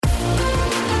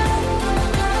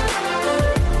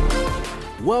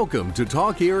Welcome to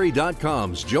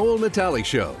TalkErie.com's Joel Natale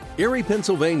Show, Erie,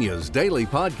 Pennsylvania's daily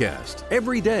podcast.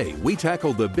 Every day, we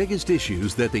tackle the biggest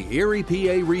issues that the Erie,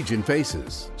 PA region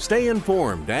faces. Stay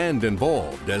informed and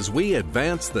involved as we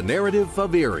advance the narrative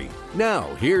of Erie.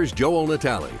 Now, here's Joel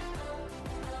Natale.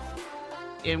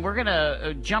 And we're going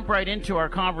to jump right into our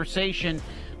conversation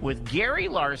with Gary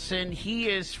Larson. He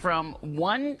is from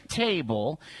One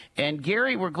Table. And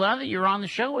Gary, we're glad that you're on the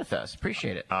show with us.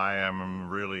 Appreciate it. I am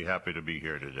really happy to be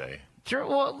here today. Sure.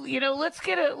 Well, let's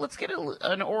get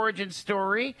an origin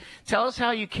story. Tell us how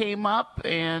you came up,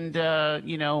 and a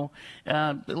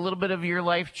little bit of your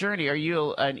life journey. Are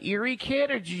you an Erie kid,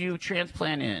 or did you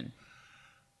transplant in?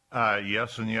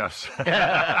 Yes and yes.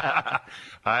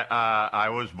 I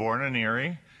was born in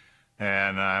Erie.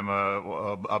 And I'm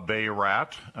a Bay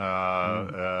rat,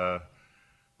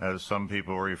 as some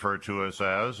people refer to us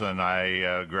as. And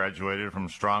I graduated from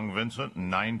Strong Vincent in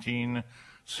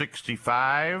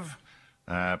 1965,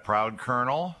 proud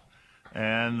colonel.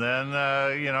 And then,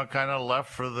 kind of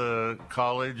left for the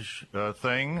college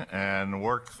thing and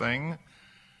work thing.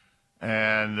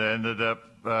 And ended up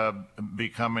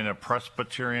becoming a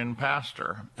Presbyterian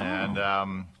pastor. Oh. And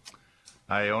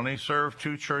I only served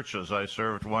two churches. I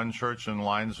served one church in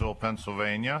Linesville,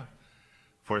 Pennsylvania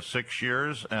for 6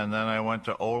 years, and then I went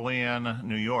to Olean,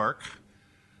 New York,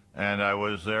 and I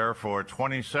was there for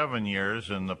 27 years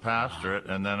in the pastorate,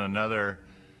 and then another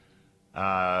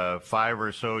 5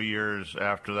 or so years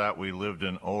after that we lived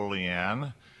in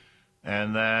Olean.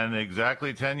 And then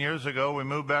exactly 10 years ago we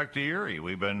moved back to Erie.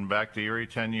 We've been back to Erie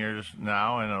 10 years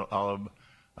now, and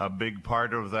a big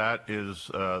part of that is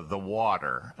the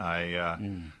water.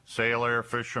 Sailor,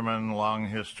 fisherman, long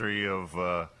history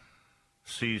of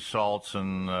sea salts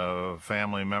and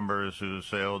family members who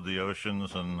sailed the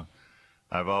oceans, and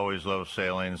I've always loved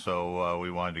sailing, so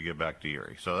we wanted to get back to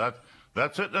Erie. So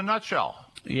that's it in a nutshell.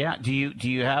 Yeah. Do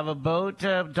you have a boat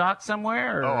docked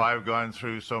somewhere? Or? Oh, I've gone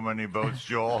through so many boats,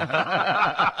 Joel.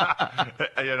 I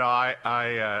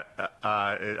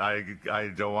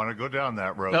don't want to go down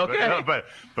that road. Okay.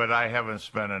 But I haven't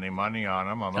spent any money on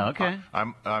them.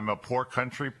 I'm a poor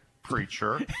country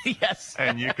preacher. Yes.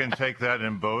 And you can take that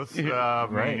in both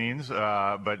meanings.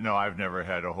 But no, I've never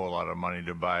had a whole lot of money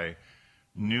to buy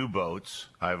new boats.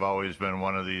 I've always been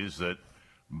one of these that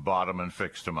bought them and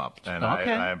fixed them up. And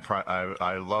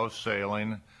I love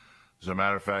sailing. As a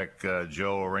matter of fact,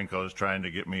 Joe Orinko is trying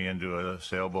to get me into a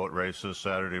sailboat race this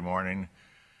Saturday morning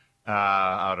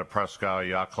out of Prescott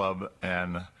Yacht Club.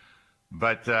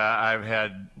 But I've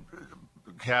had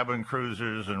cabin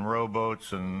cruisers and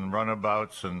rowboats and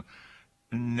runabouts. And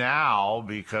now,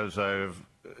 because I've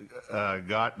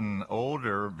gotten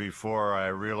older before I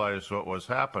realized what was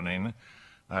happening,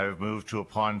 I've moved to a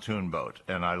pontoon boat,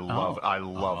 and I love it. I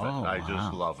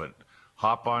just love it.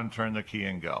 Hop on, turn the key,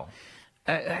 and go.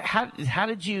 How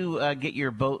did you get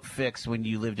your boat fixed when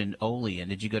you lived in Olean?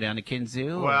 Did you go down to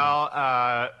Kinzua?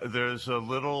 Well, there's a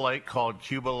little lake called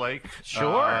Cuba Lake.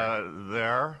 Sure.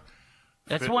 There.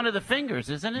 That's one of the fingers,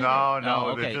 isn't it? No,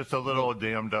 okay. It's just a little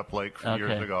dammed up lake from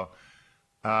years ago.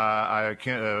 I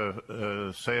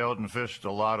sailed and fished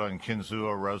a lot on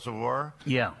Kinzua Reservoir.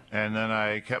 Yeah. And then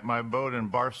I kept my boat in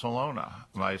Barcelona,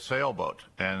 my sailboat.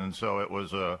 And so it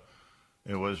was a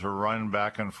run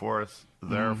back and forth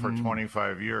there for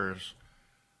 25 years.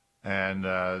 And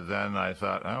then I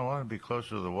thought, I want to be closer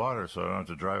to the water so I don't have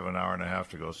to drive an hour and a half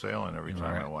to go sailing every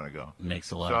time I want to go.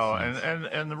 Makes a lot of sense.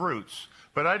 And the routes.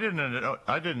 But I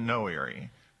didn't know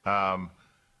Erie.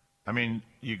 I mean,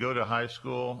 you go to high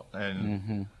school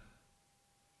and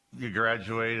you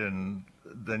graduate, and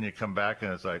then you come back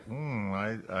and it's like,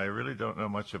 I really don't know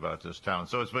much about this town.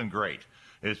 So it's been great.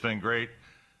 It's been great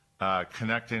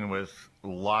connecting with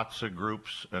lots of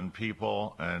groups and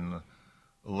people and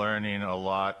learning a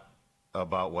lot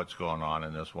about what's going on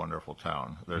in this wonderful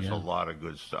town. There's a lot of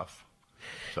good stuff.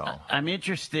 So I'm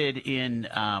interested in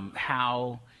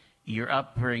how your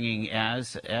upbringing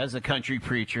as a country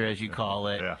preacher, as you call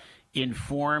it,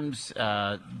 informs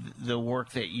the work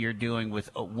that you're doing with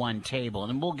One Table.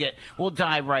 And we'll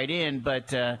dive right in,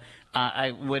 but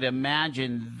I would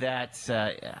imagine that's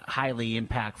highly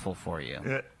impactful for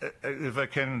you. If I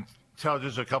can tell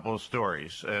just a couple of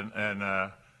stories, and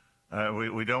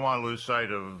we don't want to lose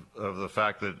sight of the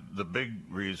fact that the big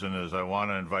reason is I want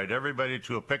to invite everybody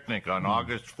to a picnic on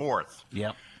August 4th.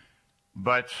 Yep.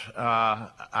 But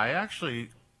I actually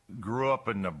grew up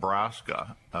in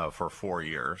Nebraska for 4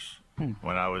 years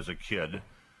when I was a kid.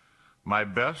 My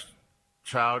best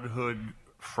childhood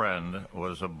friend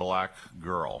was a black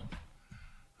girl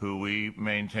who we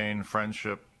maintained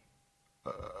friendship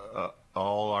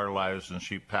all our lives, and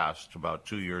she passed about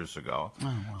 2 years ago. Oh,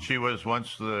 wow. She was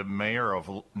once the mayor of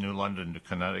New London,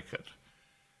 Connecticut.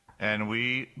 And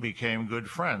we became good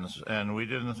friends, and we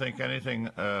didn't think anything.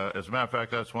 As a matter of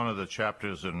fact, that's one of the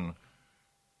chapters in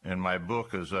my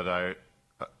book, is that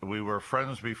we were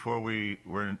friends before we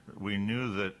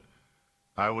knew that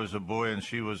I was a boy and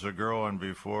she was a girl, and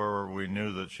before we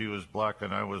knew that she was black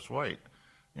and I was white.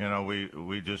 You know,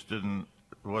 we just didn't.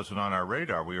 It wasn't on our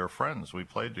radar. We were friends. We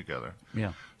played together.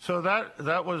 Yeah. So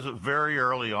that was very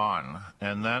early on,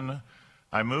 and then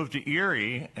I moved to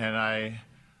Erie, and I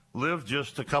lived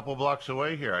just a couple blocks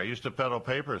away here. I used to peddle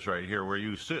papers right here where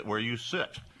you sit.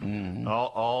 Mm-hmm.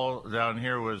 All down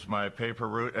here was my paper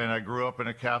route, and I grew up in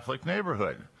a Catholic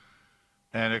neighborhood.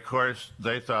 And of course,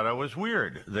 they thought I was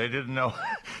weird. They didn't know.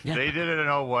 Yeah. They didn't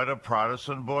know what a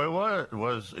Protestant boy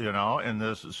was, you know, in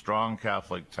this strong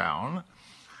Catholic town.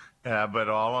 But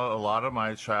a lot of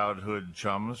my childhood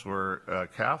chums were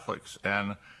Catholics,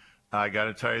 and I got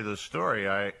to tell you the story.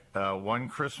 One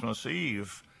Christmas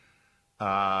Eve,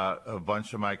 a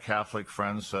bunch of my Catholic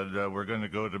friends said, we're going to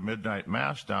go to midnight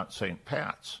mass down at St.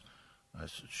 Pat's. I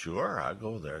said, sure, I'll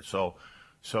go there. So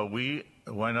we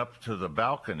went up to the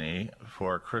balcony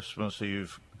for Christmas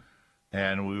Eve,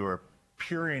 and we were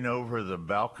peering over the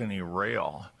balcony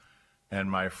rail, and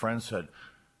my friend said,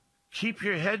 keep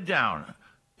your head down.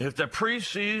 If the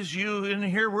priest sees you in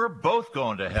here, we're both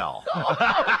going to hell.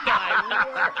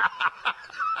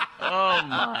 Oh,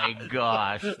 my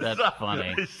gosh. That's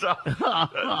funny.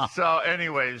 So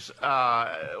anyways,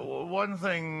 one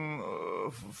thing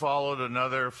followed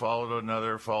another,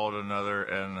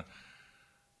 and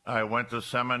I went to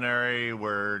seminary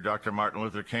where Dr. Martin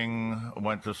Luther King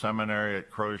went to seminary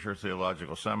at Crozier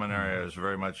Theological Seminary. I was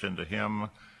very much into him.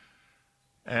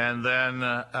 And then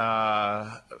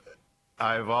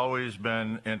I've always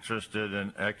been interested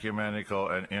in ecumenical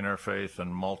and interfaith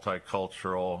and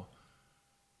multicultural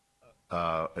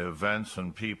events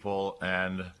and people,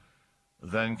 and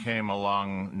then came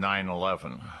along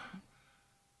 9/11.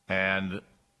 And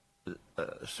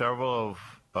several of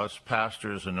us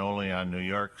pastors in Olean, New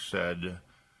York said,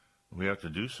 we have to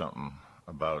do something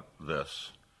about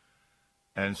this.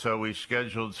 And so we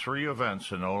scheduled 3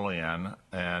 events in Olean,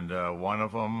 and one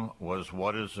of them was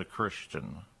What is a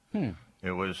Christian?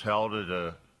 It was held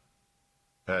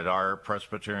at our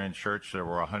Presbyterian church. There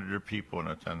were 100 people in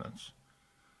attendance.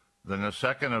 Then the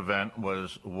second event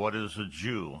was What is a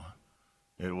Jew?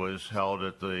 It was held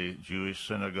at the Jewish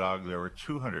synagogue. There were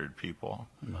 200 people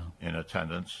in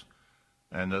attendance.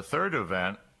 And the third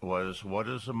event was What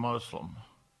is a Muslim?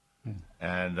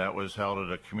 And that was held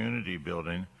at a community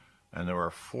building, and there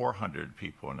were 400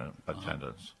 people in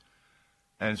attendance.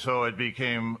 And so it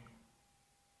became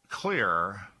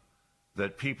clear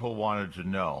that people wanted to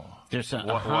know. There's a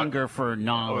hunger for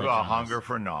knowledge. A hunger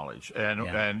for knowledge.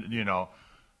 And, you know,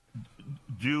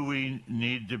 do we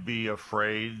need to be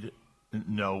afraid?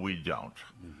 No, we don't.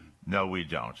 No, we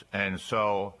don't. And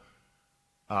so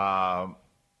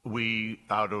we,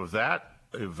 out of that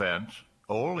event,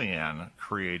 Olean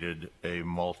created a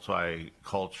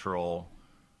multicultural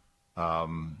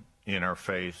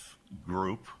interfaith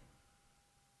group.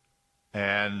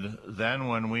 And then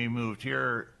when we moved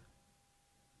here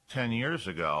 10 years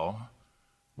ago,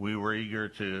 we were eager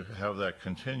to have that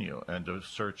continue and to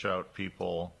search out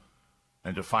people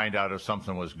and to find out if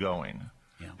something was going.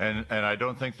 Yeah. And I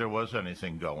don't think there was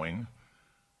anything going,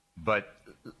 but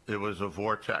it was a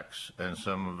vortex, and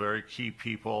some very key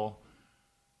people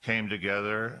came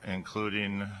together,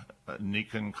 including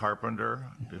Nikon Carpenter,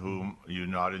 whom you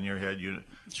nod in your head.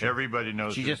 Sure. Everybody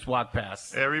knows. She just walked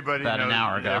past. Everybody about knows, an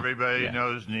hour ago. Everybody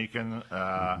knows Nikon.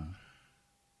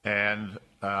 And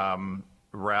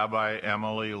Rabbi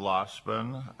Emily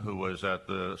Losman, who was at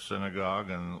the synagogue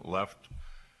and left,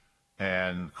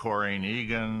 and Corinne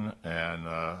Egan, and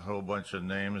a whole bunch of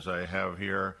names I have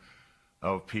here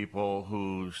of people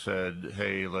who said,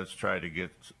 hey, let's try to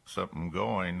get something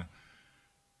going.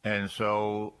 And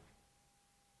so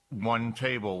one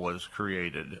table was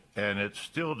created, and it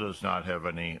still does not have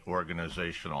any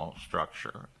organizational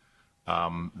structure.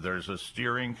 There's a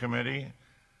steering committee,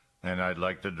 and I'd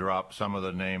like to drop some of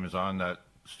the names on that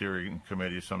steering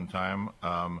committee sometime.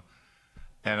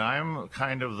 And I'm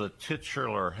kind of the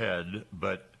titular head,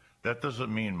 but that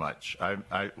doesn't mean much.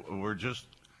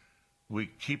 We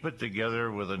keep it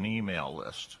together with an email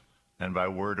list and by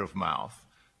word of mouth.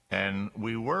 And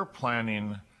we were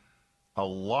planning a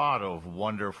lot of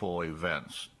wonderful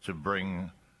events to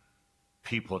bring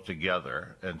people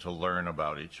together and to learn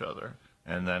about each other.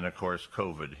 And then, of course,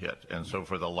 COVID hit. And so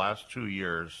for the last 2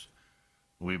 years,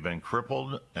 we've been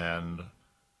crippled, and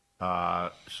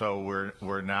So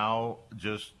we're now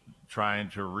just trying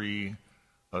to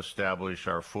re-establish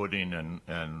our footing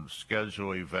and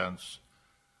schedule events,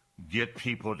 get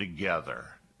people together.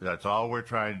 That's all we're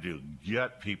trying to do,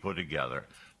 get people together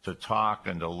to talk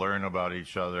and to learn about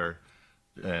each other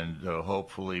and to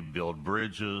hopefully build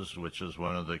bridges, which is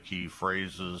one of the key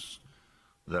phrases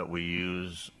that we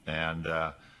use. And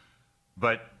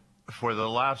but for the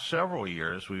last several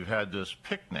years, we've had this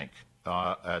picnic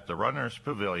at the Runners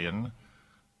Pavilion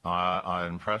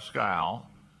on Presque Isle,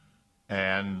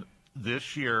 and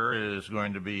this year is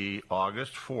going to be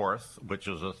August 4th, which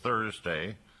is a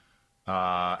Thursday,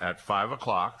 at 5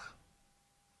 o'clock.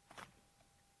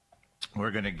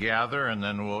 We're going to gather, and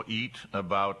then we'll eat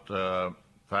about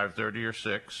 5:30 or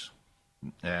 6,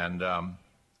 and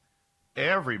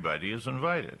everybody is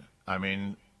invited. I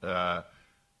mean,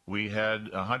 we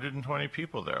had 120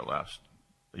 people there last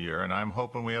year, and I'm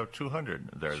hoping we have 200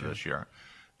 there this year.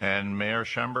 And Mayor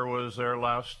Schember was there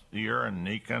last year, and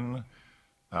Nikan.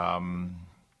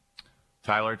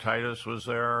 Tyler Titus was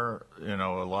there, you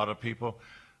know, a lot of people.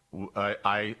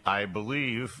 I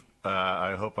believe,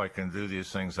 I hope I can do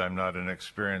these things. I'm not an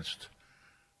experienced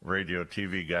radio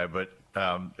TV guy, but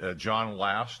John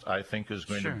Last, I think, is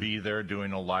going to be there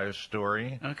doing a live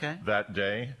story that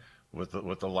day with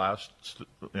the last,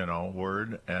 you know,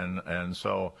 word. And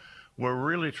so we're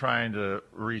really trying to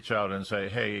reach out and say,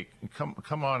 hey,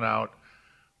 come on out,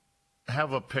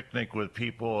 have a picnic with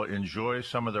people, enjoy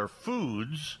some of their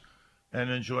foods, and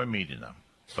enjoy meeting them.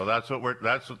 So that's what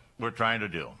we're trying to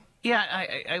do. Yeah,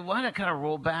 I want to kind of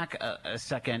roll back a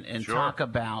second and talk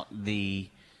about the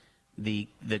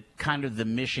kind of the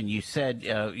mission. You said,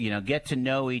 you know, get to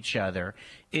know each other.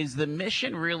 Is the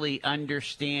mission really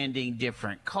understanding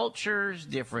different cultures,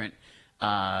 different,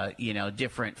 you know,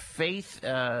 different faith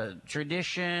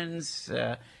traditions?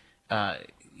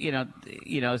 You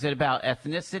know, is it about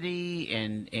ethnicity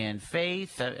and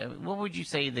faith? What would you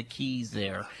say the keys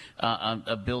there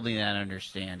of building that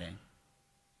understanding?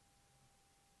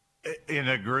 In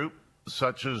a group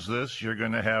such as this, you're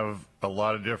going to have a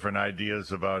lot of different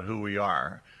ideas about who we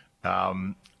are.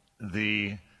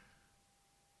 The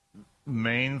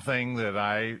main thing that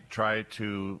I try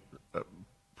to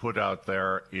put out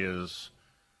there is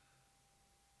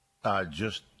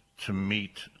just to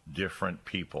meet different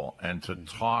people and to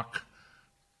talk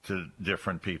to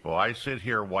different people. I sit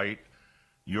here white,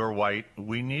 you're white.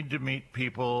 We need to meet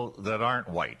people that aren't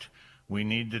white. We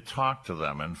need to talk to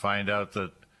them and find out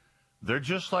that they're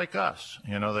just like us.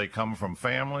 You know, they come from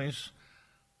families,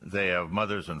 they have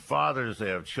mothers and fathers, they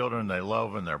have children they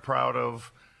love and they're proud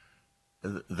of.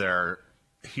 They're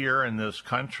here in this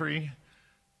country,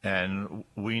 and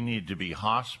we need to be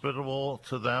hospitable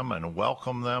to them and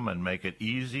welcome them and make it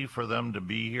easy for them to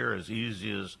be here, as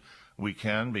easy as we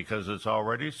can, because it's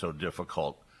already so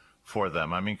difficult for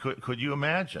them. I mean, could you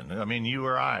imagine? I mean, you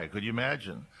or I, could you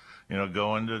imagine, you know,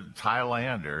 going to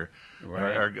Thailand or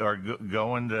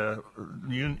going to,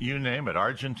 you name it,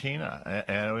 Argentina?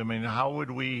 And I mean, how would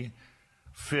we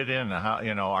fit in? How,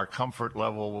 you know, our comfort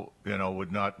level, you know,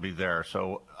 would not be there.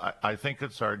 So I think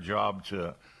it's our job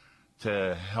to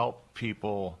help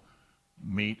people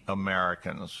meet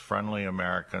Americans, friendly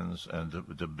Americans, and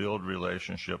to build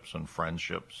relationships and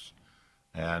friendships,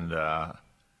 and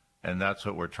that's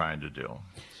what we're trying to do.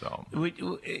 So,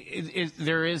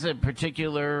 there is a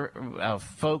particular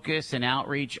focus and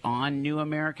outreach on new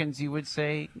Americans, you would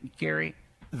say, Gary?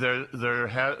 The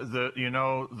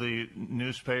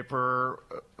newspaper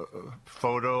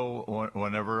photo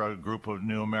whenever a group of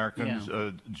new Americans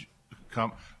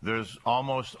come, there's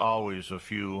almost always a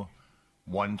few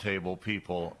one-table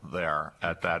people there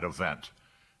at that event,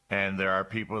 and there are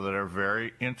people that are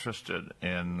very interested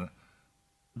in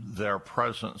their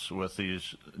presence with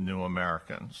these new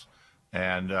Americans.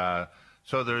 And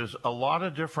so there's a lot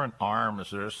of different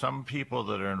arms. There's some people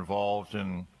that are involved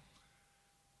in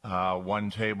one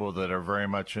table that are very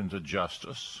much into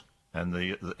justice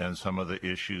and some of the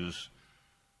issues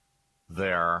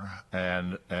there,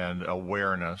 and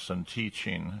awareness and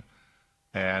teaching.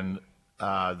 And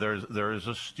there is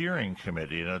a steering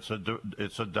committee, and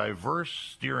it's a diverse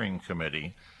steering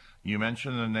committee. You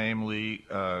mentioned the name Lee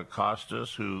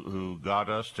Costas, who got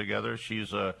us together.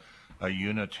 She's a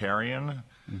Unitarian.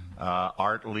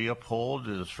 Art Leopold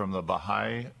is from the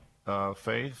Baha'i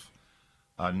faith.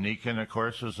 Nikan, of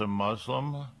course, is a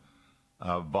Muslim.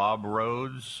 Bob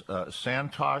Rhodes,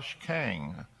 Santosh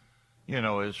Kang, you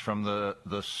know, is from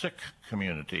the Sikh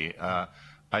community.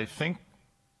 I think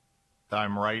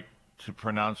I'm right to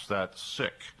pronounce that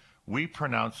Sikh. We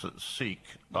pronounce it Sikh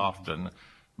often,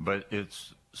 but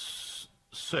it's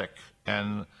Sikh.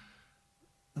 And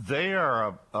they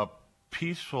are a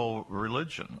peaceful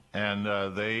religion, and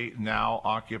they now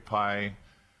occupy,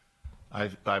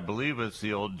 I believe it's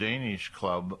the old Danish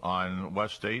Club on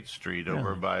West 8th Street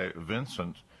over by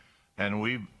Vincent, and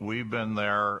we've been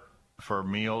there for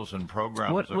meals and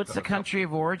programs. What's the country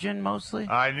of origin mostly?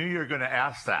 I knew you were going to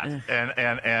ask that,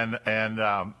 and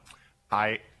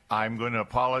I'm going to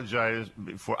apologize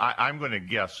for. I'm going to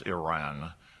guess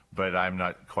Iran, but I'm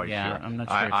not quite sure. I'm not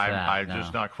sure. I'm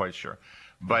just not quite sure.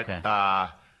 But okay.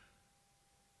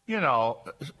 You know,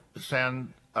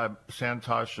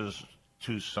 Santosh's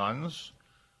two sons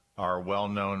are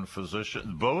well-known physicians.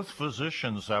 Both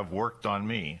physicians have worked on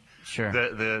me. Sure.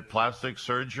 The plastic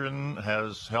surgeon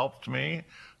has helped me.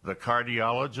 The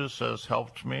cardiologist has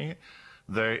helped me.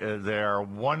 They are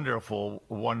wonderful,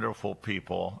 wonderful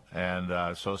people. And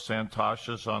so Santosh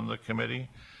is on the committee.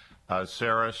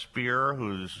 Sarah Spear,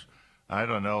 who's, I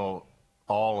don't know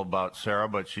all about Sarah,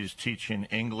 but she's teaching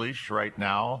English right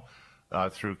now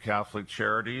through Catholic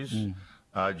Charities.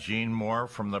 Jean Moore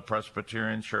from the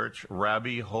Presbyterian Church.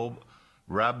 Rabbi Hoblos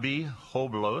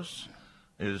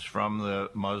is from the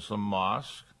Muslim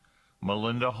Mosque.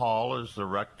 Melinda Hall is the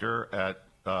rector at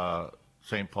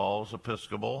St. Paul's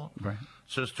Episcopal. Right.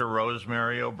 Sister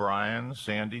Rosemary O'Brien,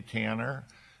 Sandy Tanner.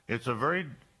 It's a very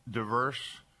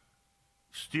diverse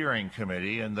steering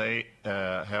committee, and they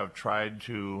have tried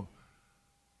to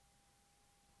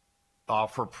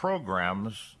offer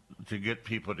programs to get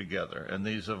people together. And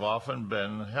these have often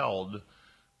been held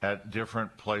at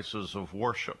different places of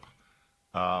worship.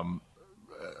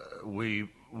 We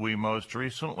most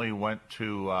recently went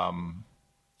to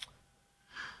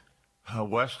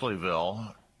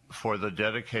Wesleyville for the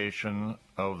dedication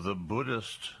of the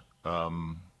Buddhist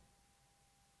house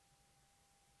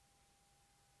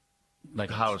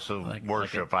of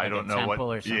worship. I don't know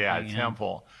what.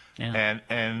 Temple. Yeah.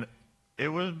 And it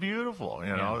was beautiful.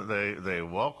 You know, they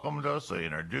welcomed us, they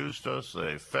introduced us,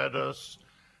 they fed us,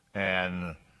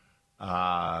 and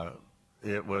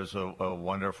it was a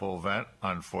wonderful event.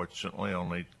 Unfortunately,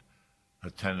 only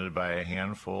attended by a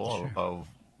handful of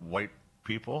white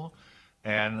people.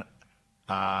 And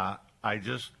I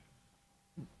just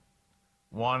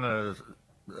want to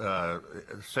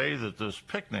say that this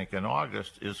picnic in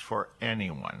August is for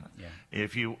anyone. Yeah.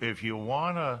 If you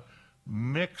want to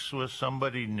mix with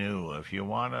somebody new, if you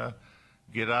want to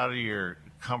get out of your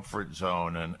comfort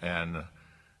zone, and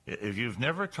if you've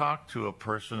never talked to a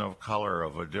person of color,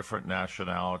 of a different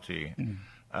nationality,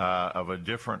 of a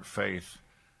different faith,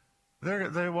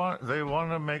 they want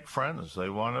to make friends. They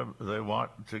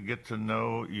want to get to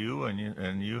know you,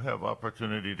 and you have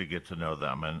opportunity to get to know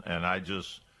them. And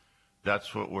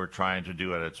that's what we're trying to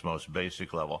do at its most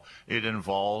basic level. It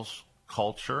involves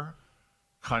culture,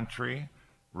 country,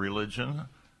 religion.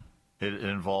 It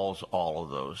involves all of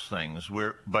those things.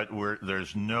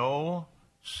 There's no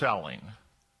selling.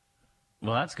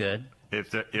 Well, that's good.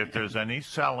 If there's any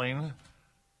selling,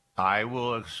 I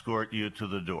will escort you to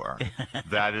the door.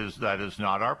 That is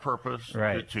not our purpose.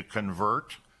 Right. To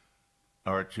convert,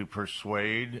 or to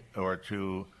persuade, or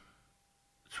to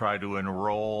try to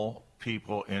enroll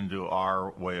people into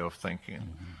our way of thinking.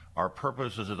 Mm-hmm. Our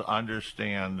purpose is to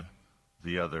understand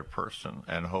the other person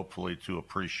and hopefully to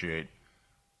appreciate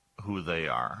who they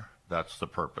are. That's the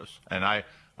purpose. And I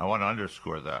want to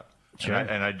underscore that. Sure.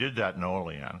 And I did that in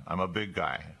Olean. I'm a big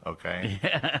guy, okay?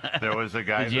 There was a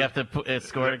guy. Did you have to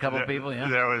escort a couple of people? Yeah.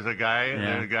 There was a guy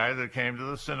that came to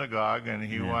the synagogue, and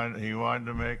he wanted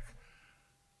to make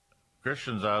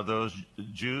Christians out of those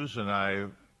Jews, and I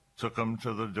took him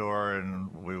to the door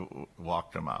and we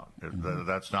walked him out. Mm-hmm.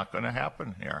 That's not going to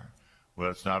happen here.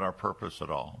 Well, it's not our purpose at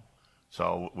all.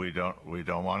 So we don't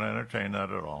want to entertain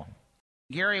that at all.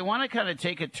 Gary, I want to kind of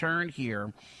take a turn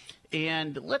here,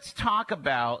 and let's talk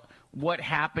about what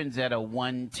happens at a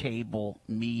one-table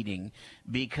meeting,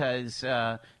 because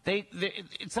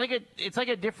it's like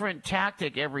a different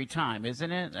tactic every time,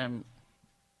 isn't it?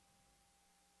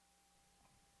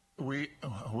 We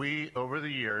over the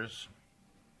years,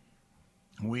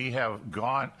 we have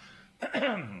gone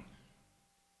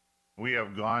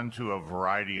to a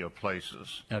variety of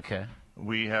places. Okay.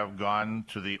 We have gone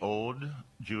to the old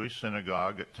Jewish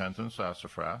synagogue at 10th and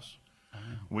Sassafras. Oh.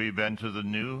 We've been to the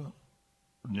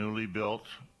newly built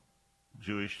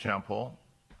Jewish temple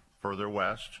further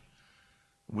west.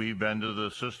 We've been to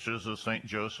the Sisters of St.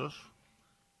 Joseph.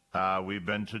 We've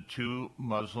been to 2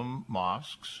 Muslim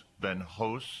mosques, been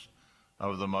hosts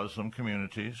of the Muslim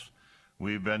communities.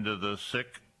 We've been to the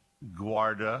Sikh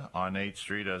Gurdwara on 8th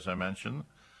Street, as I mentioned,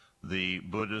 the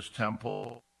Buddhist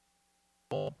temple.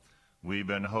 We've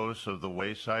been hosts of the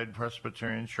Wayside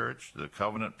Presbyterian Church, the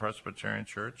Covenant Presbyterian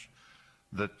Church,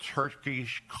 the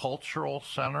Turkish Cultural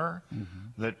Center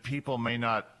that people may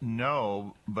not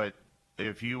know, but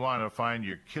if you want to find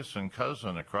your kissing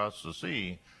cousin across the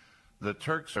sea, the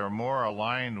Turks are more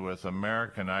aligned with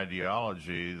American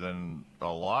ideology than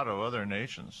a lot of other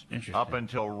nations up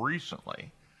until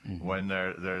recently, when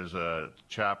there's a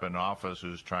chap in office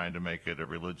who's trying to make it a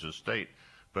religious state.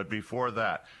 But before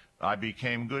that, I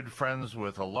became good friends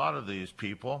with a lot of these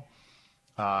people.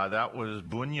 That was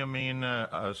Bunyamin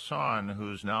Hasan,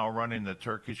 who's now running the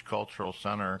Turkish Cultural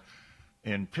Center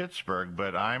in Pittsburgh,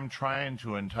 but I'm trying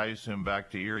to entice him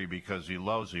back to Erie because he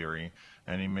loves Erie,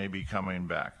 and he may be coming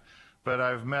back. But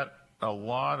I've met a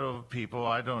lot of people.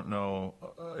 I don't know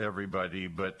everybody,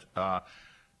 but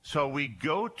so we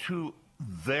go to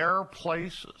their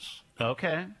places.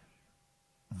 Okay.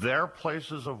 Their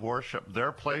places of worship,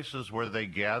 their places where they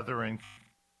gather in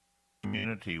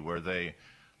community, where they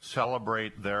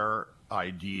celebrate their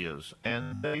ideas,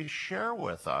 and they share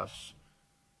with us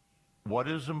what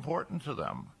is important to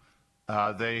them.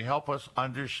 They help us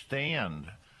understand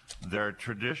their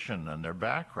tradition and their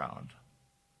background.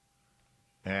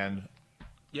 And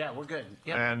yeah, we're good.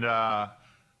 Yep. And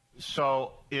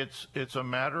so it's a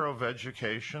matter of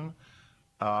education,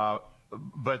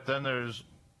 but then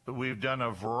we've done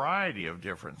a variety of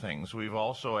different things. We've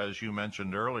also, as you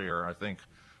mentioned earlier, I think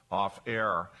off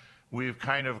air, we've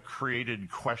kind of created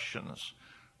questions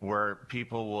where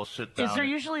people will sit down. Is there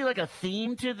usually like a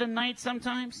theme to the night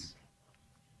sometimes?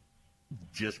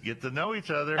 Just get to know each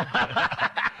other.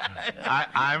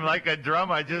 I'm like a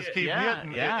drum. I just keep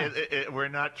hitting. Yeah. We're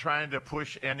not trying to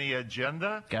push any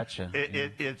agenda. Gotcha.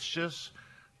 It's just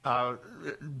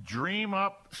dream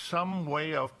up some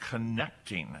way of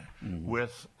connecting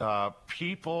with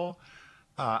people.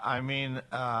 I mean,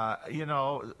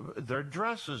 their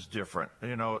dress is different.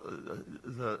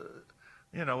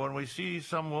 When we see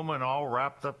some woman all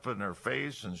wrapped up in her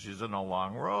face and she's in a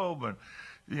long robe, and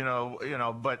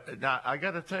but now I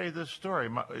got to tell you this story.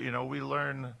 We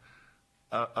learn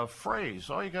a phrase.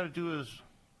 All you got to do is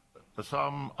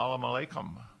Assalamu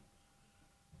alaikum.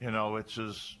 Which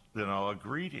is a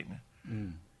greeting.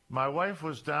 My wife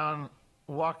was down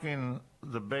walking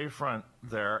the bayfront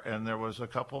there, and there was a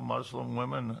couple Muslim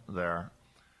women there,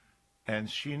 and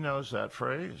she knows that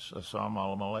phrase,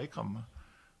 Assalamu alaikum.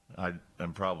 I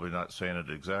am probably not saying it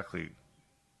exactly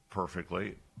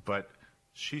perfectly, but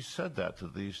she said that to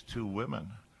these two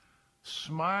women.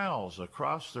 Smiles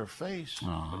across their face.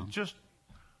 Just,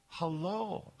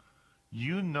 hello,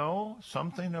 you know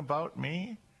something about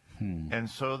me? And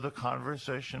so the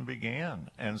conversation began.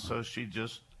 And so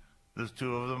there's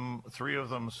two of them, three of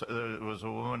them, it was a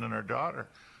woman and her daughter.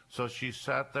 So she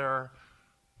sat there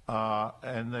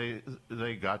and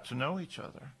they got to know each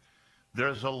other.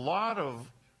 There's a lot of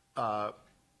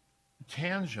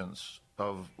tangents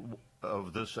of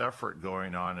this effort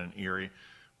going on in Erie.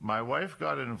 My wife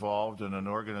got involved in an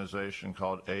organization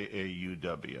called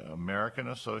AAUW, American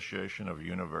Association of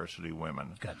University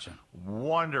Women. Gotcha.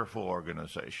 Wonderful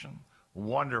organization.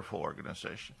 Wonderful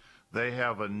organization. They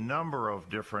have a number of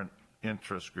different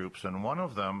interest groups, and one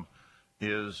of them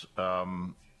is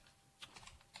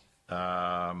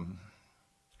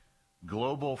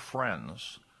Global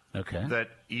Friends. Okay.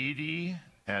 That Edie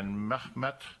and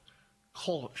Mehmet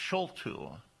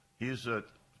Şultu, he's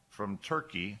from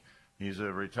Turkey. He's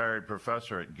a retired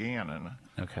professor at Gannon.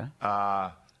 Okay.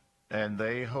 And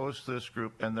they host this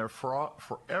group, and they're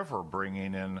forever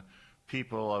bringing in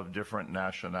people of different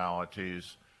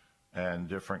nationalities and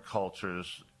different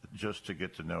cultures just to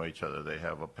get to know each other. They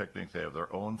have a picnic. They have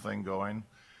their own thing going.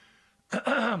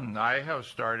 I have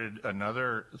started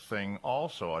another thing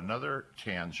also, another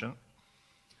tangent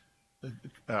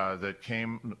that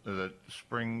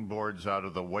springboards out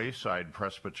of the Wayside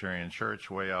Presbyterian Church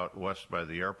way out west by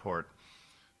the airport.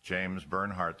 James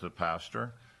Bernhardt, the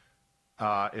pastor.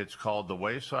 It's called the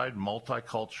Wayside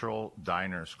Multicultural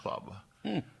Diners Club.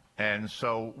 And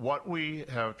so what we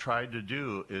have tried to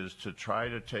do is to try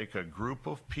to take a group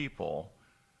of people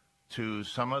to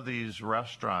some of these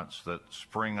restaurants that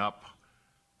spring up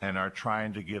and are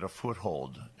trying to get a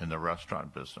foothold in the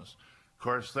restaurant business. Of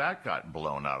course, that got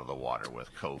blown out of the water with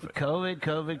COVID.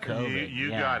 COVID. You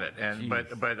got it. And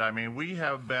but I mean, we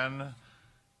have been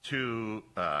to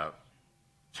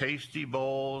Tasty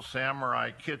Bowl,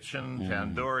 Samurai Kitchen,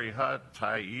 Tandoori Hut,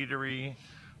 Thai Eatery,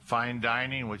 Fine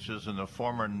Dining, which is in the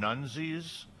former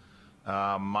Nunzies.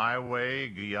 My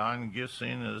Way, Guyan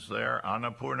Gissing is there.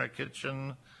 Annapurna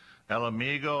Kitchen, El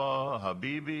Amigo,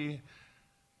 Habibi.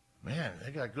 Man,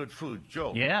 they got good food,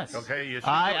 Joe. Yes. Okay. Do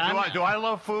I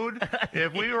love food?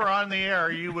 If we were on the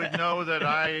air, you would know that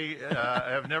I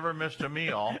have never missed a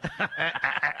meal,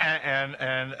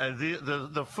 and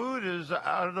the food is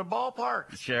out of the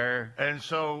ballpark. Sure. And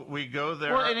so we go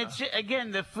there. Well, and it's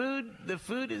again the food. The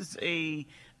food is a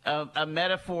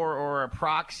metaphor or a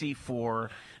proxy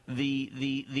for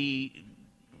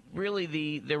really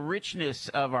the richness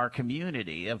of our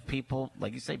community, of people,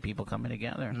 like you say, people coming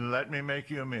together. Let me make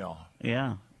you a meal.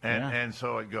 Yeah. And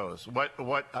so it goes.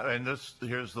 And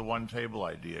here's the one table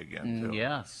idea again too.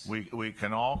 Yes. We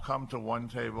can all come to one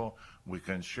table. We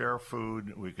can share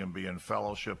food. We can be in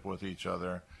fellowship with each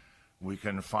other. We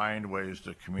can find ways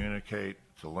to communicate,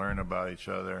 to learn about each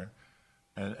other,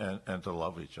 and to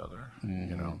love each other.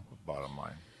 You know, bottom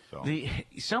line.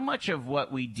 So much of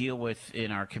what we deal with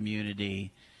in our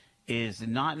community is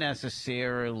not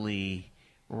necessarily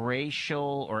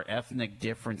racial or ethnic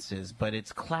differences, but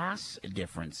it's class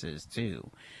differences too,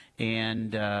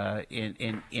 and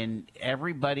in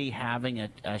everybody having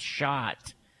a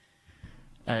shot,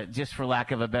 just for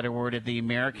lack of a better word, at the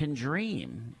American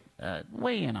dream.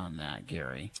 Weigh in on that,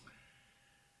 Gary.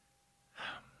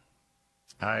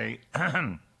 I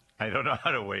don't know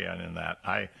how to weigh in that.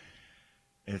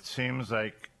 It seems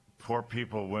like poor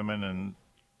people, women, and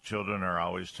children are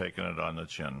always taking it on the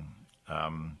chin.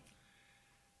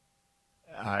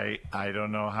 I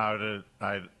don't know how to.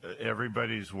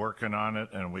 Everybody's working on it,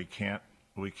 and we can't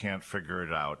figure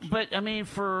it out. But I mean,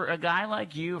 for a guy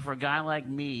like you, for a guy like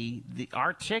me,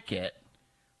 our ticket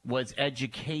was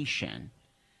education.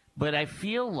 But I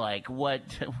feel like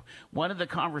one of the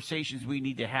conversations we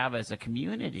need to have as a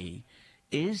community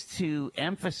is to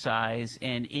emphasize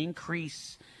and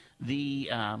increase the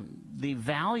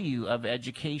value of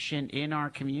education in our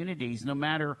communities, no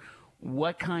matter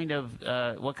what kind of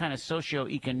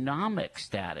socioeconomic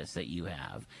status that you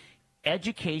have.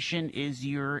 Education is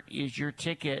your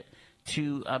ticket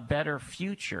to a better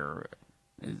future.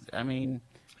 I mean,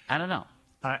 I don't know.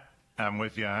 I'm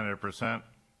with you 100%.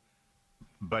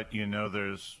 But you know,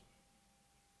 there's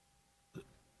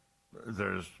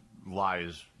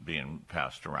lies being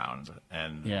passed around,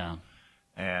 and you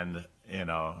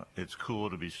know, it's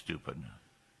cool to be stupid.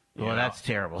 Well, that's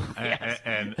terrible.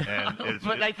 And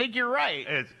but I think you're right.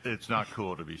 It's not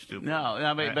cool to be stupid. No,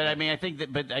 but I mean, I think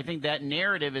that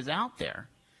narrative is out there.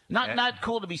 Not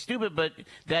cool to be stupid, but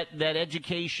that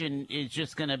education is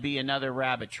just going to be another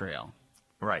rabbit trail.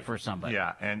 Right. For somebody.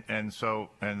 Yeah, and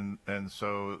so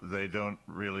they don't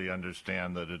really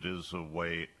understand that it is a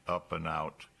way up and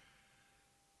out.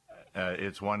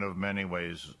 It's one of many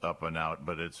ways up and out,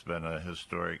 but it's been a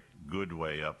historic good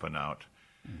way up and out.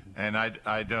 Mm-hmm. And I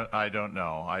don't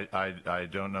know. I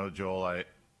don't know, Joel.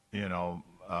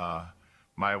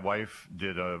 My wife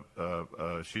did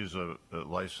she's a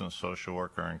licensed social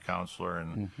worker and counselor,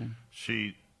 and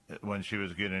she, when she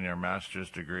was getting her master's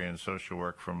degree in social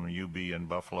work from UB in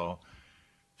Buffalo,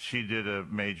 she did a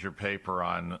major paper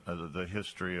on the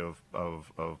history of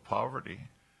poverty.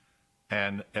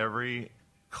 And every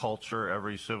culture,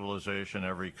 every civilization,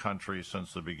 every country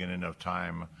since the beginning of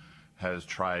time has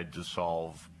tried to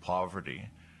solve poverty,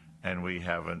 and we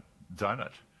haven't done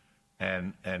it.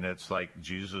 And it's like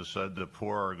Jesus said, the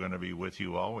poor are going to be with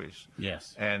you always.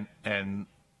 Yes. And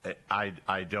I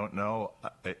don't know.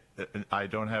 I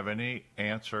don't have any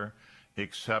answer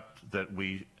except that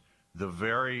the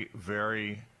very,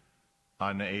 very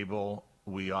unable,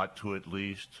 we ought to at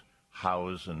least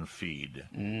house and feed.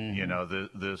 Mm-hmm. You know,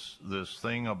 this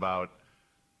thing about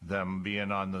them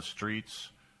being on the streets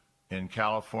in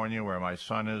California, where my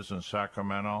son is, in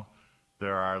Sacramento,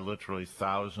 there are literally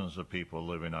thousands of people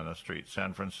living on the street.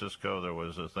 San Francisco, there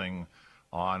was a thing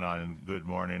on Good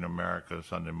Morning America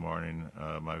Sunday morning,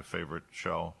 my favorite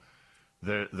show.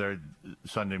 They're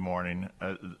Sunday morning,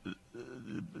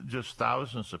 just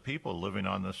thousands of people living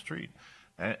on the street.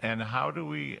 And how do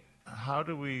we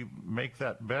make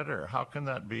that better? How can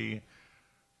that be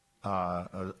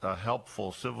a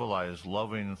helpful, civilized,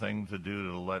 loving thing to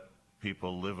do, to let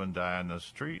people live and die on the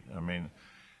street? I mean,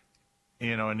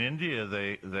 you know, in India,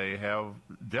 they have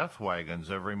death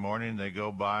wagons every morning. They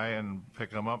go by and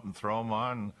pick them up and throw them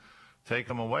on and take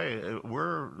them away.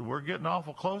 We're getting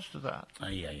awful close to that.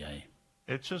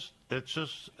 It's just,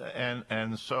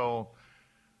 and so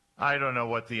I don't know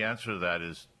what the answer to that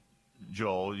is,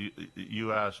 Joel.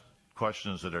 You asked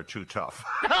questions that are too tough.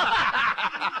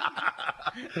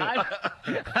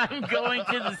 I'm going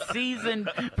to the seasoned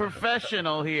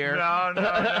professional here.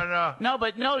 No.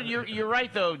 No, you're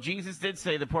right though. Jesus did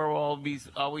say the poor will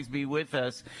always be with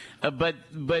us, but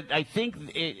I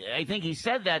think he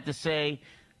said that to say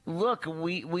look,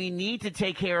 we need to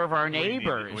take care of our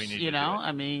neighbors. We need you to know, do it.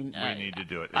 I mean, we need to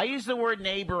do it. I use the word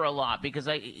neighbor a lot because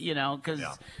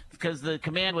because the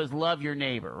command was love your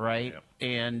neighbor, right?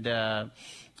 Yep.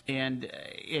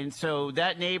 And so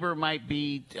that neighbor might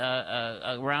be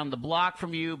around the block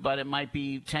from you, but it might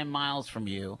be 10 miles from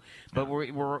you. But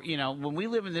we're when we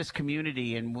live in this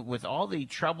community and with all the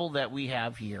trouble that we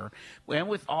have here, and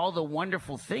with all the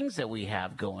wonderful things that we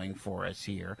have going for us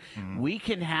here, we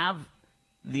can have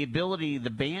the ability, the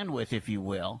bandwidth, if you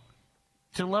will,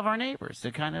 to love our neighbors,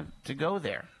 to go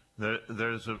there.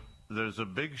 There's a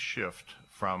big shift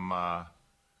from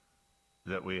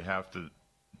that we have to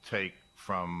take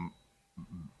from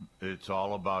it's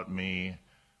all about me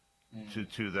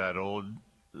to that old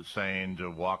saying to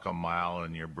walk a mile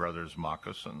in your brother's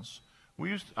moccasins.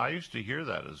 I used to hear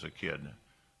that as a kid,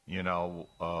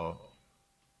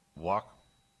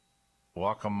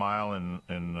 walk a mile in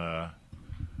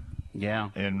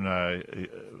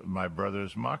my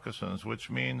brother's moccasins,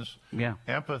 which means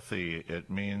empathy. It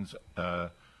means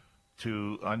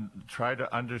to try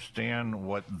to understand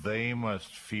what they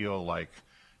must feel like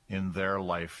in their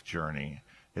life journey.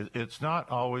 It's not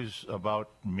always about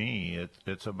me.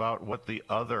 It's about what the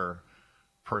other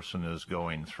person is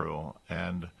going through.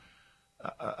 And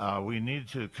we need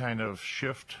to kind of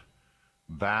shift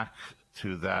back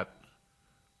to that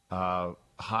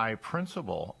high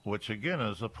principle, which again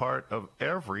is a part of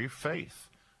every faith.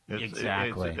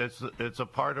 Exactly. It's a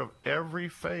part of every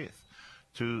faith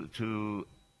to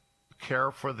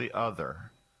care for the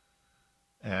other.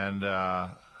 And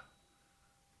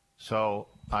so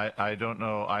I don't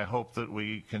know. I hope that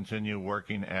we continue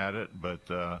working at it, but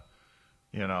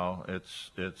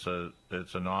it's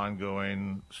an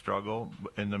ongoing struggle.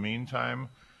 In the meantime,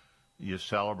 you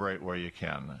celebrate where you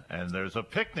can, and there's a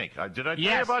picnic. Did I tell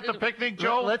you about the picnic,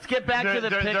 Joe? Let's get back to the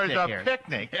picnic. There's a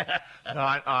picnic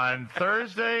on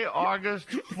Thursday, August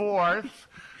 4th.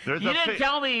 You didn't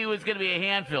tell me he was going to be a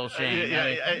handful, Shane.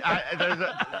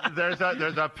 There's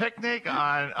a picnic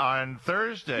on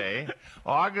Thursday,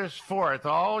 August 4th.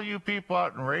 All you people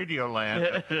out in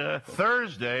Radioland,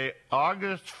 Thursday,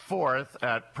 August 4th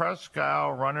at Presque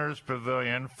Isle Runners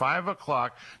Pavilion, 5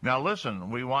 o'clock. Now listen,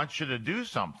 we want you to do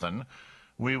something.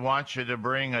 We want you to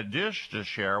bring a dish to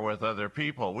share with other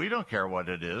people. We don't care what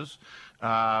it is,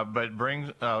 but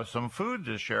bring some food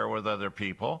to share with other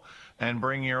people, and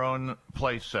bring your own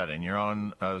place setting, your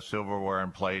own silverware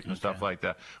and plate and stuff like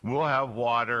that. We'll have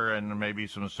water and maybe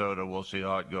some soda. We'll see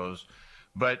how it goes.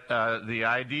 But the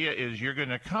idea is you're going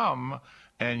to come,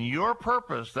 and your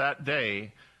purpose that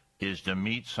day is to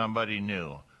meet somebody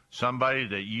new. Somebody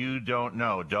that you don't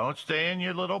know. Don't stay in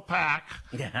your little pack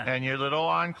and your little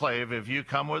enclave. If you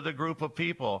come with a group of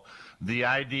people, the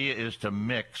idea is to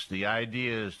mix. The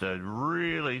idea is to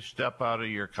really step out of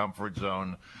your comfort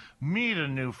zone, meet a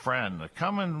new friend,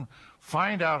 come and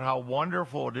find out how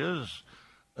wonderful it is,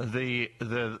 the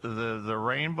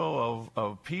rainbow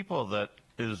of people that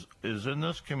is in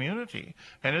this community,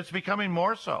 and it's becoming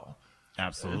more so.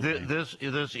 Absolutely.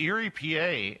 This Erie,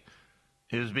 PA,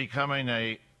 is becoming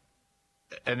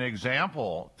an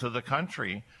example to the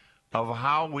country of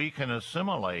how we can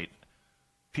assimilate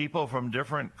people from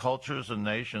different cultures and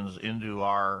nations into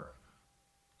our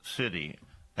city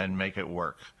and make it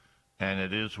work. And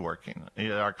it is working.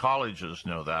 Our colleges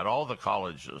know that. All the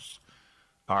colleges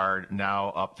are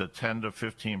now up to 10 to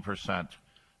 15%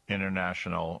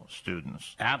 international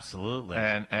students. Absolutely.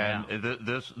 And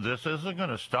this isn't going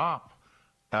to stop.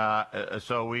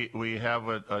 So we have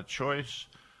a choice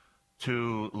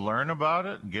to learn about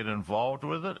it, get involved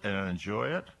with it, and enjoy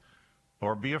it,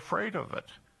 or be afraid of it.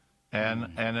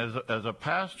 And as a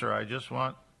pastor, I just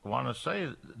want to say,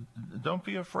 don't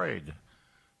be afraid.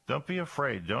 Don't be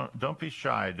afraid. Don't be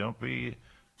shy. Don't be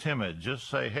timid. Just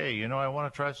say, hey, I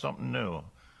want to try something new.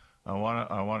 I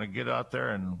want to get out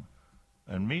there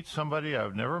and meet somebody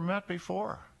I've never met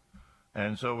before.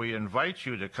 And so we invite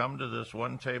you to come to this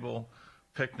one-table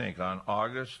picnic on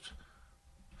August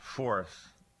 4th.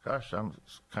 Gosh, I'm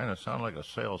kind of sound like a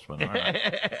salesman. Aren't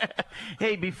I?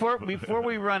 Hey, before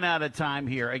we run out of time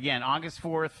here, again, August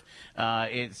 4th,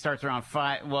 it starts around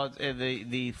 5. Well,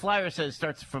 the flyer says it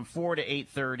starts from 4 to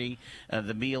 8:30.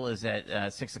 The meal is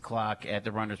at 6 o'clock at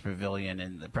the Runners Pavilion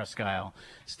in the Presque Isle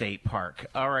State Park.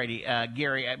 All righty,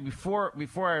 Gary, before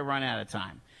I run out of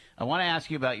time, I want to ask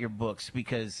you about your books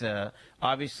because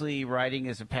obviously writing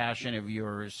is a passion of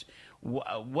yours.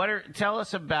 Tell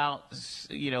us about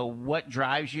what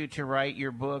drives you to write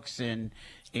your books and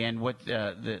what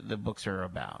the books are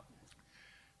about.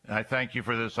 I thank you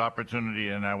for this opportunity,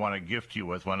 and I want to gift you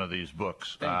with one of these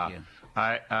books. Thank you.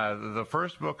 The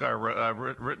first book I've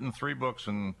written 3 books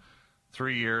in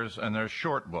 3 years, and they're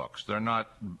short books. They're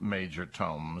not major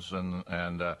tomes.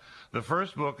 And the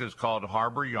first book is called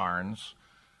Harbor Yarns.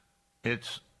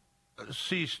 It's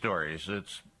sea stories.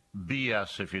 It's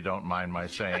BS, if you don't mind my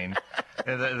saying.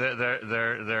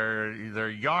 They're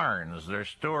yarns. They're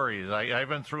stories. I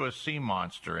even threw a sea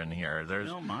monster in here.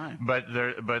 Oh my! But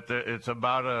it's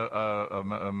about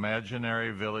a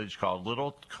imaginary village called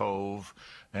Little Cove,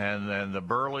 and then the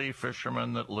burly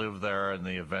fishermen that live there and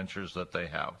the adventures that they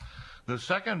have. The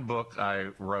second book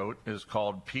I wrote is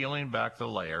called Peeling Back the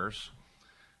Layers,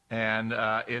 and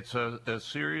it's a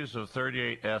series of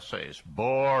 38 essays.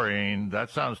 Boring. That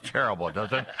sounds terrible,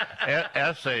 doesn't it?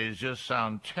 Essays just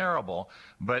sound terrible,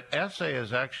 but essay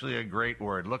is actually a great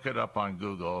word. Look it up on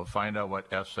Google. Find out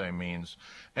what essay means.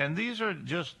 And these are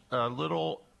just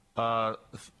little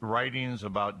writings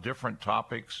about different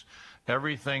topics,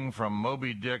 everything from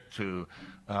Moby Dick to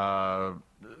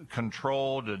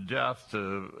Control to Death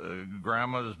to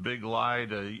Grandma's Big Lie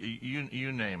to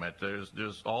you name it.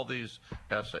 There's all these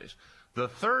essays. The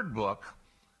third book,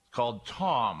 called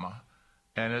Tom,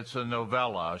 and it's a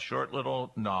novella, a short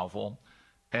little novel,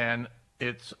 and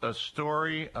it's a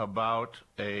story about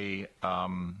a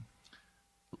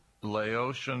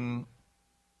Laotian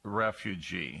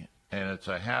refugee, and it's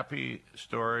a happy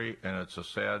story and it's a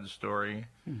sad story.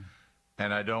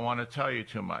 And I don't want to tell you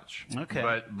too much.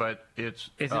 Okay. But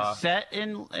it's... Is it set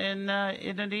in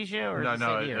Indonesia or is it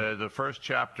set here? The first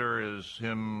chapter is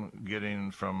him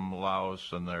getting from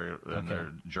Laos and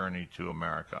their journey to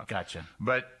America. Gotcha.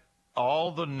 But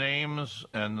all the names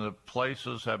and the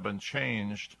places have been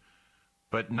changed,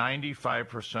 but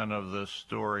 95% of this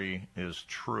story is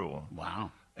true. Wow.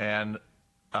 And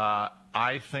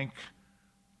I think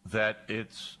that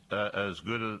it's as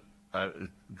good as...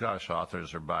 gosh,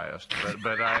 authors are biased,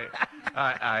 but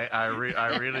I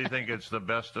really think it's the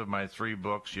best of my 3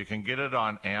 books. You can get it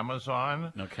on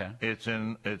Amazon. Okay. It's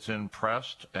in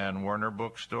Pressed and Warner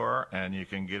Bookstore, and you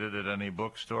can get it at any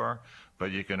bookstore.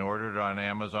 But you can order it on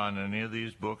Amazon. Any of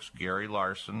these books, Gary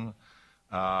Larson,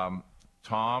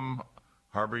 Tom,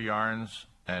 Harbor Yarns,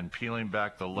 and Peeling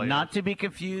Back the Layers. Not to be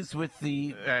confused with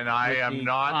the... And I am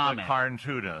not the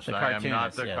cartoonist. I am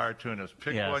not the cartoonist.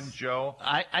 Pick one, Joe.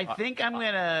 I think I'm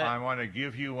going to... I want to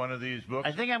give you one of these books.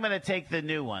 I think I'm going to take the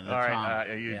new one. All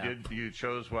right. You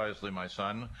chose wisely, my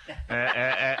son.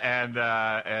 and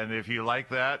if you like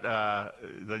that,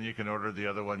 then you can order the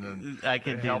other one and I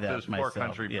can help do that this myself. poor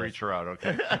country preacher out,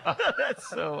 okay? That's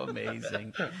so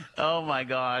amazing. Oh, my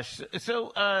gosh.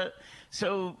 So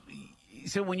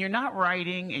when you're not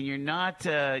writing and you're not,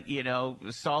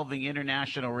 solving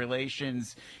international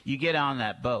relations, you get on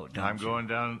that boat, don't you? I'm going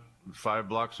down 5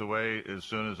 blocks away as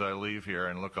soon as I leave here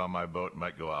and look on my boat and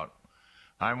might go out.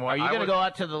 Are you going to go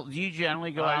out to the? Do you generally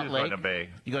go out lake? I just go in the bay.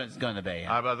 You go in the bay.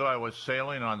 Yeah. Although I was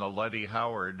sailing on the Letty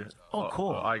Howard. Oh,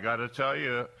 cool! I got to tell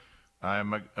you,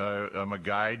 I'm a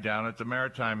guide down at the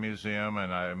Maritime Museum,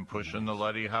 and I'm pushing the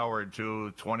Letty Howard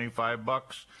to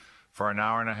 $25 for an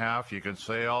hour and a half. You can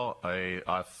sail a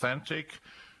authentic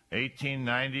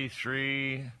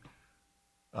 1893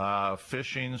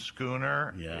 fishing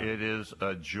schooner. Yeah. It is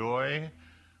a joy.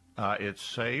 It's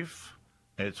safe.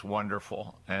 It's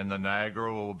wonderful. And the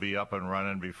Niagara will be up and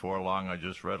running before long. I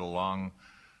just read a long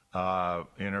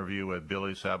interview with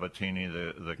Billy Sabatini,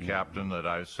 the captain that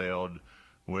I've sailed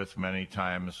with many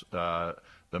times. The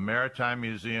Maritime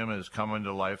Museum is coming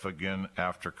to life again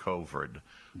after COVID.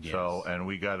 Yes. And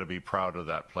we got to be proud of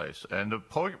that place. And the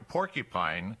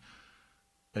Porcupine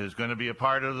is going to be a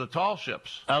part of the tall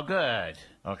ships. Oh, good.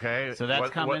 Okay, so that's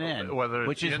coming in.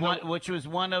 Which was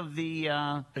one of the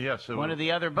one of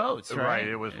the other boats, right? Right.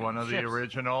 It was one of the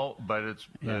original, but it's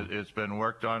been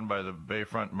worked on by the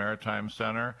Bayfront Maritime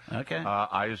Center. Okay.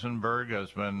 Eisenberg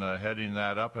has been heading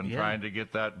that up and trying to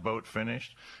get that boat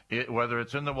finished. Whether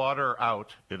it's in the water or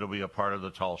out, it'll be a part of the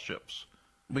tall ships.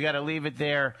 We got to leave it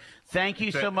there. Thank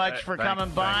you so much for coming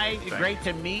by. Great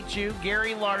to meet you,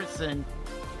 Gary Larson.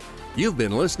 You've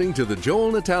been listening to The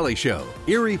Joel Natale Show,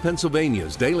 Erie,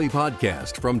 Pennsylvania's daily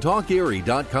podcast from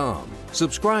TalkErie.com.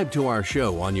 Subscribe to our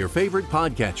show on your favorite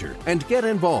podcatcher and get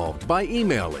involved by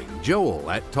emailing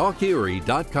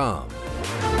Joel@TalkErie.com.